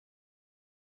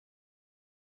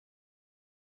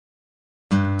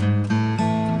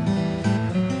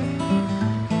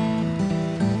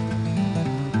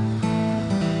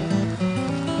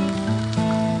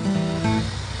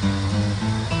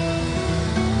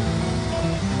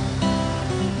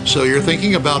So you're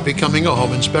thinking about becoming a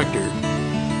home inspector.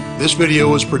 This video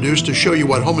was produced to show you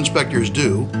what home inspectors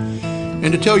do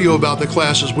and to tell you about the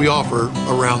classes we offer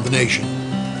around the nation.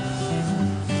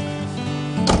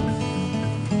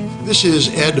 This is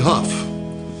Ed Huff,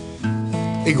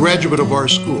 a graduate of our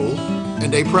school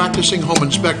and a practicing home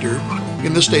inspector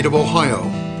in the state of Ohio.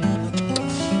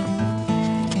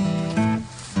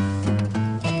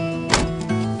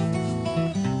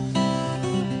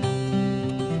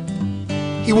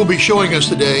 He will be showing us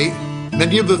today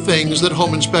many of the things that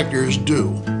home inspectors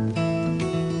do.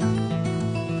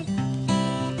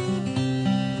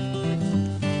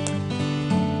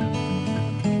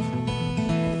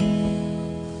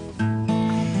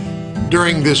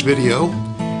 During this video,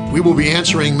 we will be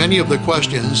answering many of the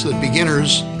questions that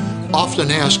beginners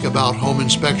often ask about home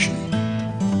inspection.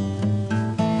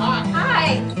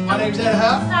 Hi. My name's Ed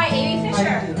Huff. Hi, Amy Fisher.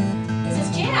 How you doing? This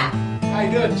is Jack. How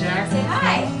you doing, Jack? Say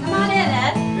hi. Come on in,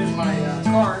 Ed. Here's my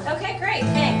card. Okay, great.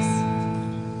 Thanks.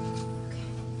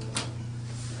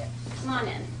 Okay. Come on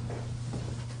in.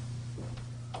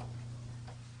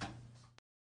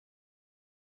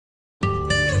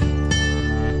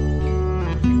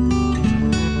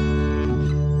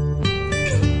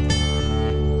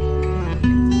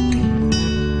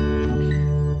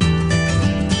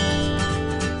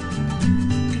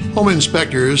 Home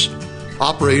inspectors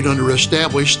operate under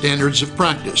established standards of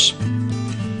practice.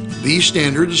 These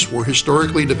standards were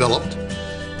historically developed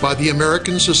by the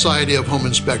American Society of Home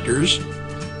Inspectors,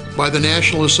 by the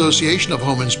National Association of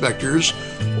Home Inspectors,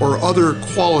 or other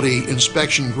quality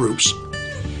inspection groups,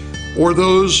 or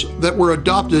those that were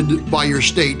adopted by your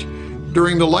state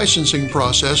during the licensing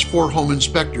process for home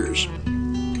inspectors.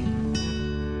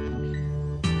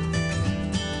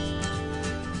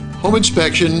 Home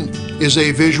inspection is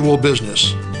a visual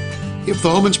business. If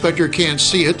the home inspector can't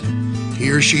see it,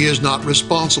 he or she is not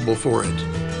responsible for it.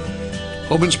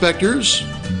 Home inspectors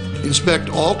inspect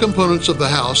all components of the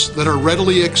house that are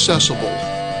readily accessible.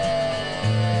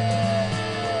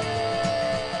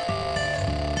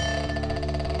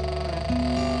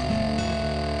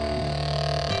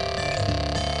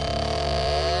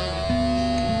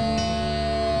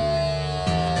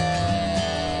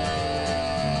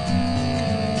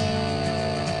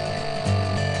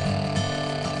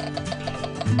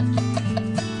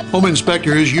 Home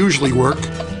inspectors usually work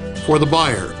for the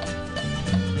buyer.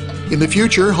 In the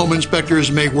future, home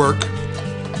inspectors may work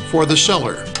for the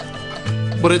seller.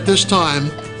 But at this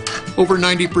time, over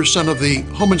 90% of the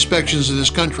home inspections in this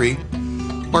country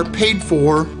are paid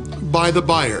for by the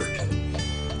buyer.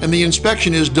 And the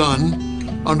inspection is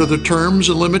done under the terms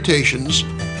and limitations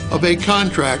of a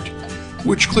contract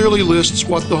which clearly lists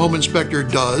what the home inspector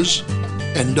does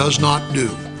and does not do.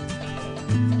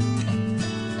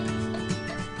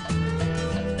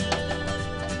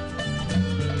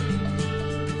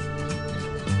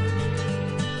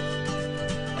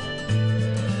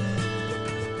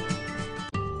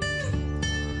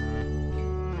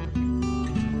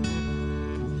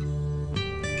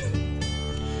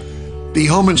 The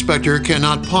home inspector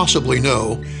cannot possibly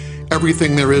know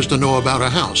everything there is to know about a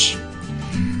house.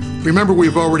 Remember,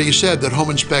 we've already said that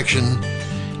home inspection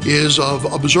is of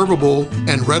observable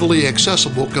and readily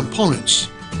accessible components.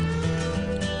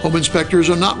 Home inspectors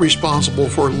are not responsible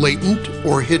for latent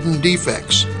or hidden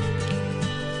defects.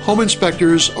 Home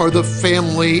inspectors are the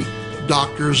family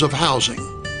doctors of housing.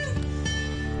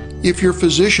 If your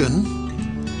physician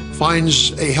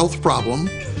finds a health problem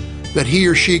that he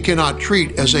or she cannot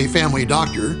treat as a family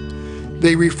doctor,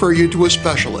 they refer you to a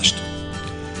specialist.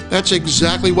 That's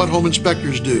exactly what home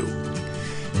inspectors do.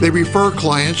 They refer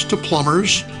clients to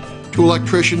plumbers, to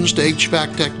electricians, to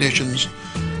HVAC technicians,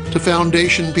 to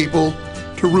foundation people,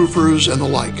 to roofers, and the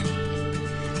like.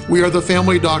 We are the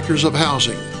family doctors of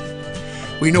housing.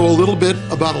 We know a little bit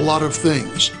about a lot of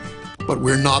things, but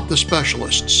we're not the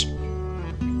specialists.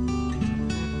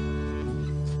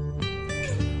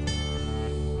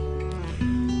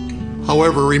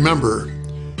 However, remember,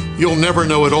 you'll never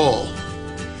know it all.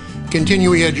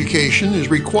 Continuing education is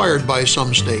required by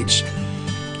some states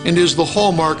and is the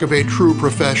hallmark of a true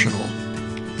professional.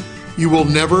 You will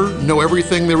never know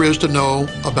everything there is to know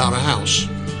about a house.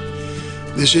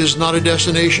 This is not a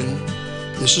destination.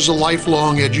 This is a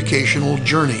lifelong educational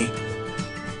journey.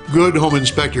 Good home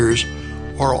inspectors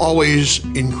are always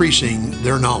increasing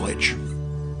their knowledge.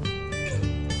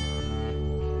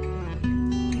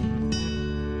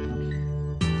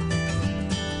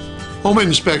 Home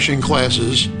inspection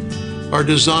classes are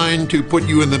designed to put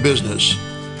you in the business,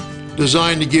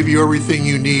 designed to give you everything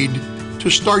you need to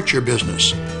start your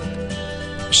business.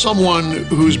 Someone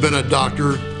who's been a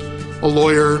doctor, a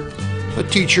lawyer, a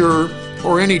teacher,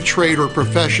 or any trade or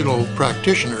professional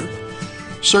practitioner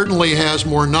certainly has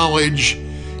more knowledge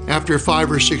after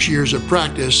 5 or 6 years of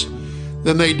practice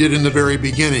than they did in the very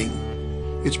beginning.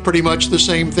 It's pretty much the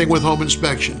same thing with home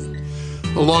inspection.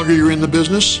 The longer you're in the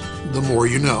business, the more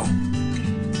you know.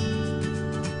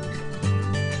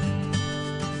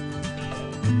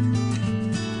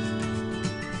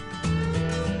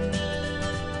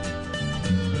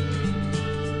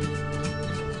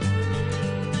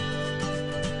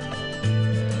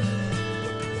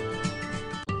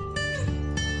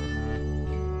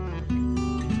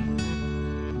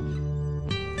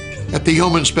 At the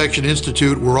Home Inspection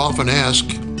Institute, we're often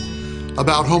asked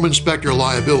about home inspector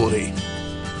liability.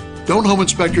 Don't home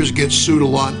inspectors get sued a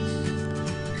lot?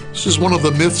 This is one of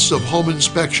the myths of home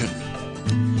inspection.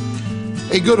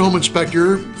 A good home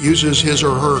inspector uses his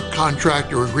or her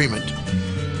contract or agreement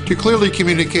to clearly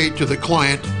communicate to the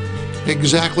client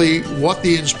exactly what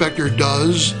the inspector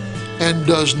does and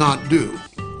does not do.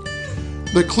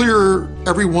 The clearer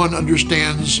everyone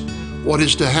understands what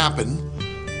is to happen,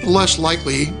 the less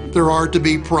likely there are to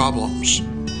be problems.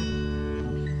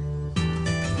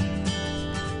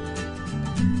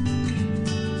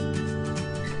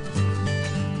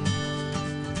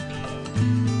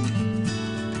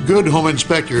 Good home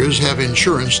inspectors have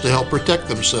insurance to help protect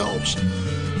themselves,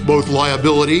 both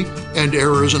liability and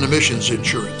errors and omissions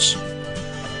insurance.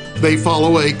 They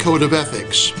follow a code of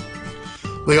ethics.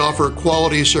 They offer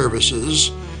quality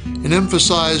services and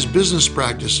emphasize business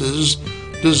practices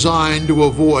designed to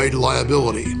avoid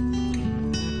liability.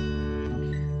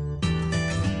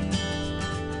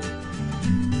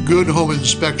 Good home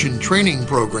inspection training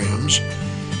programs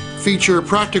feature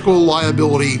practical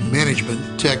liability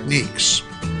management techniques.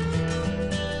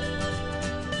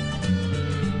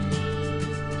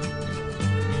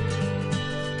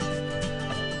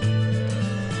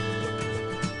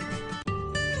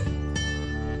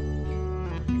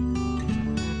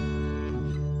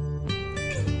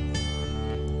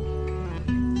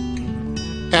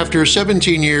 After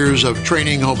 17 years of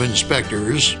training home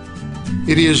inspectors,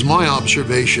 it is my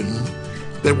observation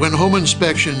that when home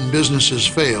inspection businesses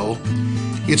fail,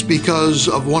 it's because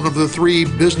of one of the 3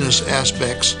 business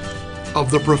aspects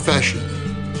of the profession.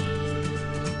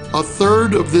 A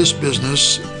third of this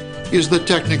business is the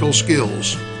technical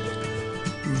skills.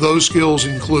 Those skills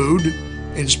include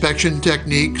inspection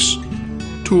techniques,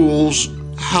 tools,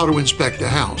 how to inspect a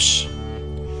house.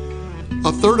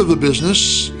 A third of the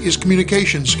business is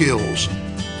communication skills,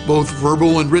 both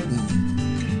verbal and written,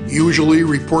 usually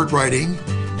report writing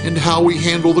and how we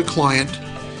handle the client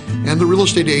and the real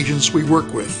estate agents we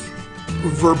work with,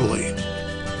 verbally.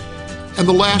 And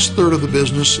the last third of the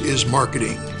business is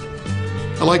marketing.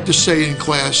 I like to say in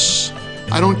class,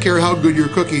 I don't care how good your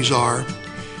cookies are,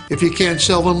 if you can't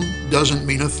sell them, doesn't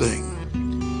mean a thing.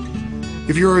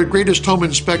 If you're the greatest home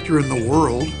inspector in the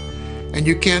world and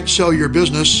you can't sell your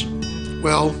business,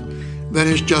 well, then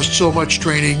it's just so much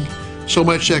training, so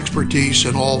much expertise,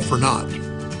 and all for naught.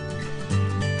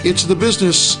 It's the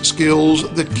business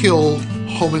skills that kill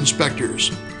home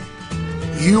inspectors.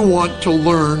 You want to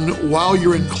learn while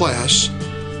you're in class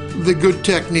the good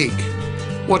technique,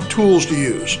 what tools to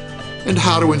use, and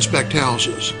how to inspect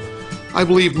houses. I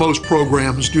believe most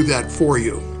programs do that for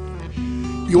you.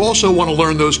 You also want to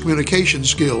learn those communication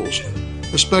skills,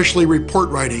 especially report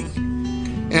writing,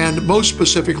 and most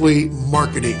specifically,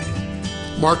 marketing.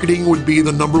 Marketing would be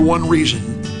the #1 reason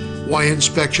why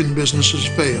inspection businesses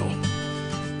fail.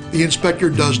 The inspector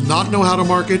does not know how to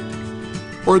market,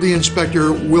 or the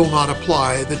inspector will not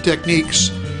apply the techniques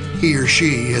he or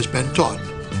she has been taught.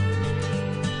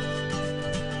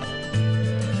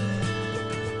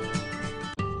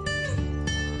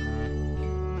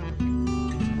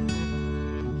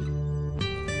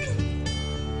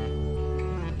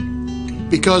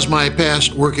 Because my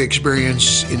past work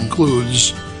experience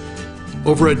includes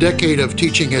over a decade of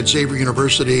teaching at Xavier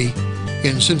University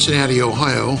in Cincinnati,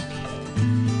 Ohio,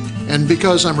 and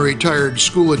because I'm a retired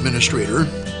school administrator,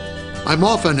 I'm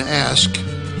often asked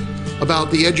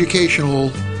about the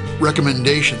educational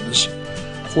recommendations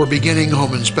for beginning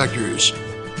home inspectors.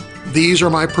 These are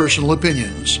my personal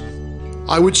opinions.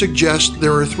 I would suggest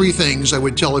there are 3 things I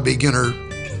would tell a beginner.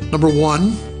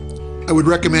 #1, I would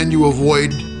recommend you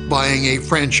avoid buying a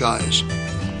franchise.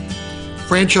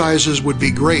 Franchises would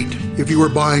be great if you were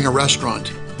buying a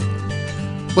restaurant.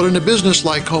 But in a business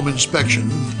like home inspection,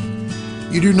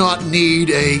 you do not need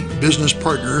a business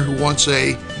partner who wants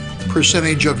a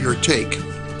percentage of your take.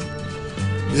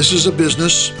 This is a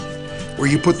business where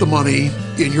you put the money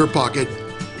in your pocket,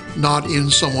 not in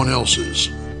someone else's.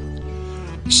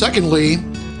 Secondly,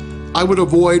 I would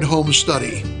avoid home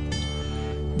study.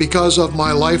 Because of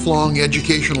my lifelong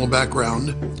educational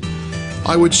background,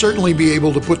 I would certainly be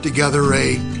able to put together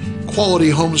a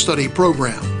quality home study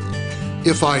program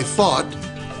if I thought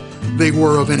they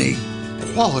were of any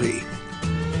quality.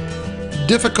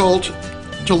 Difficult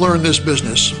to learn this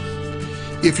business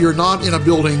if you're not in a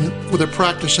building with a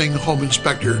practicing home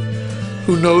inspector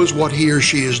who knows what he or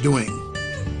she is doing.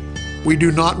 We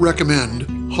do not recommend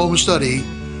home study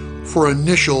for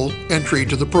initial entry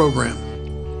to the program.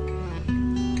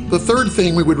 The third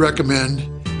thing we would recommend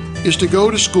is to go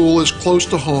to school as close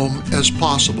to home as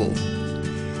possible.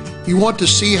 You want to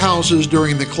see houses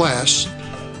during the class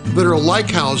that are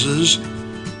like houses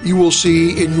you will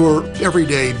see in your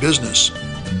everyday business.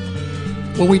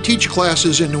 When we teach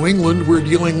classes in New England, we're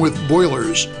dealing with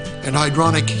boilers and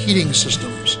hydronic heating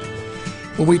systems.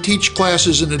 When we teach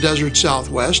classes in the desert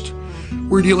Southwest,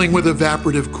 we're dealing with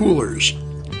evaporative coolers.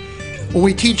 When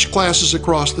we teach classes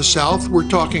across the South, we're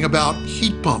talking about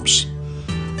heat pumps.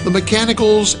 The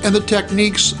mechanicals and the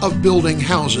techniques of building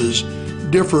houses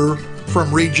differ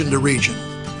from region to region.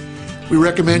 We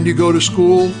recommend you go to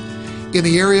school in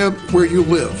the area where you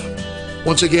live.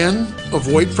 Once again,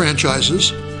 avoid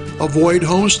franchises, avoid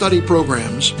home study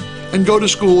programs, and go to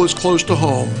school as close to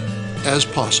home as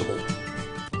possible.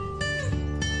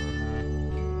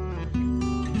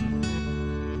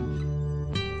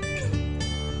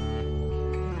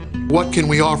 What can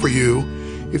we offer you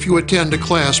if you attend a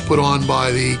class put on by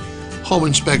the Home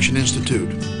Inspection Institute?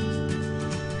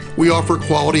 We offer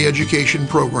quality education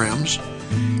programs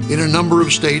in a number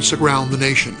of states around the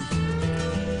nation.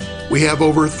 We have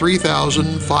over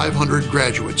 3,500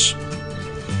 graduates.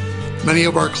 Many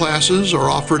of our classes are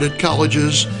offered at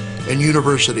colleges and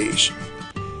universities.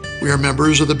 We are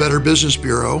members of the Better Business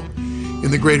Bureau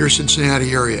in the greater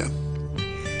Cincinnati area.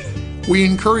 We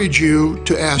encourage you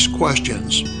to ask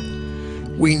questions.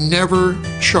 We never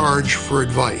charge for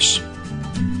advice.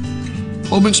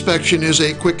 Home inspection is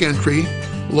a quick entry,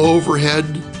 low overhead,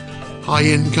 high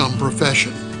income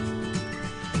profession.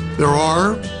 There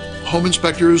are home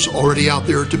inspectors already out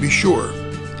there, to be sure,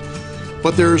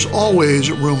 but there's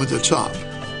always room at the top.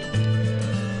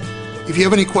 If you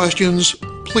have any questions,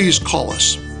 please call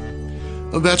us.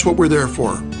 That's what we're there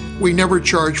for. We never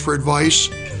charge for advice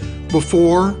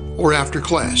before or after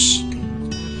class.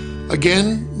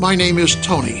 Again, my name is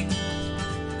Tony.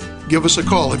 Give us a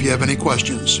call if you have any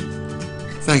questions.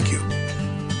 Thank you.